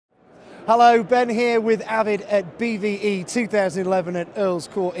Hello, Ben here with Avid at BVE 2011 at Earl's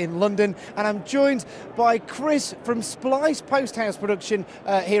Court in London, and I'm joined by Chris from Splice Post-House Production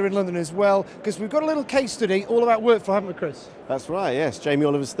here in London as well, because we've got a little case study all about workflow, haven't we, Chris? That's right, yes. Jamie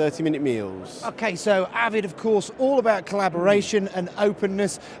Oliver's 30-minute meals. Okay, so Avid, of course, all about collaboration and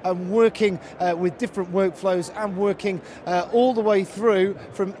openness and working with different workflows and working all the way through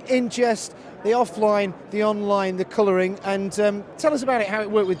from ingest, the offline, the online, the colouring, and tell us about it, how it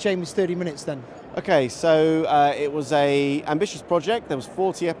worked with Jamie's 30 minutes then. Okay, so it was an ambitious project. There was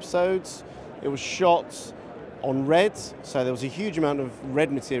 40 episodes. It was shot on RED, so there was a huge amount of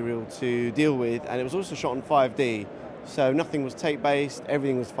RED material to deal with, and it was also shot on 5D. So nothing was tape-based,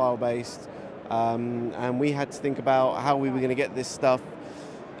 everything was file-based, and we had to think about how we were going to get this stuff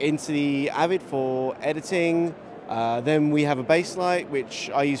into the Avid for editing. Then we have a basslight,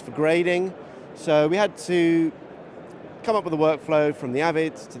 which I use for grading. So we had to come up with a workflow from the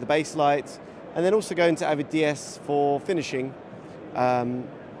Avid to the basslight, and then also go into Avid DS for finishing. And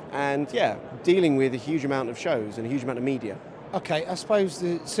yeah, dealing with a huge amount of shows and a huge amount of media. Okay, I suppose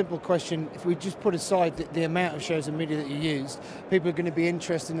the simple question, if we just put aside the amount of shows and media that you used, people are going to be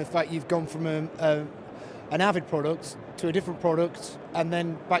interested in the fact you've gone from an Avid product to a different product and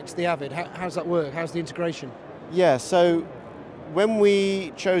then back to the Avid. How does that work? How's the integration? Yeah, so when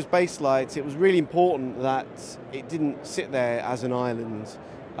we chose basslight, it was really important that it didn't sit there as an island,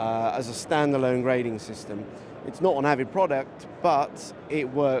 as a standalone grading system. It's not an Avid product, but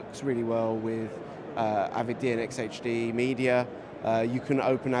it works really well with Avid DNX HD media. You can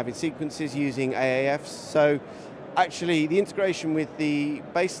open Avid sequences using AAFs. So actually the integration with the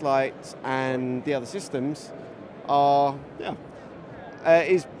basslight and the other systems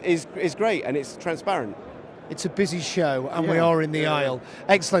is great, and it's transparent. It's a busy show, and we are in the aisle.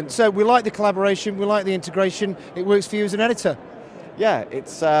 Excellent. So we like the collaboration, we like the integration. It works for you as an editor. Yeah,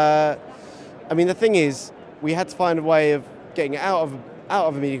 it's. I mean, the thing is, we had to find a way of getting it out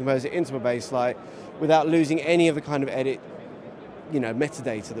of a media composer into a basslight without losing any of the kind of edit,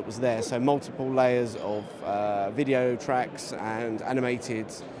 metadata that was there. So multiple layers of video tracks and animated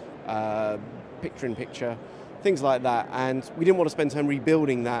picture-in-picture, things like that. And we didn't want to spend time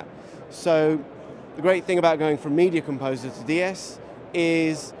rebuilding that. So the great thing about going from Media Composer to DS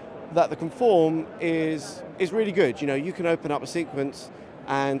is that the conform is really good. You can open up a sequence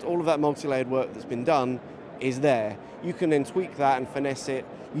and all of that multi-layered work that's been done is there. You can then tweak that and finesse it.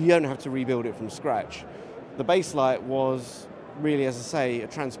 You don't have to rebuild it from scratch. The basslight was really, as I say, a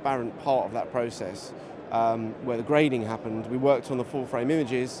transparent part of that process where the grading happened. We worked on the full frame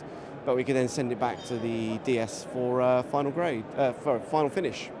images, but we could then send it back to the DS for final grade, for final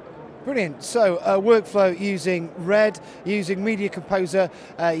finish. Brilliant. So workflow using RED, using Media Composer,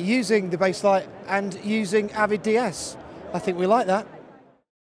 using the basslight, and using Avid DS. I think we like that.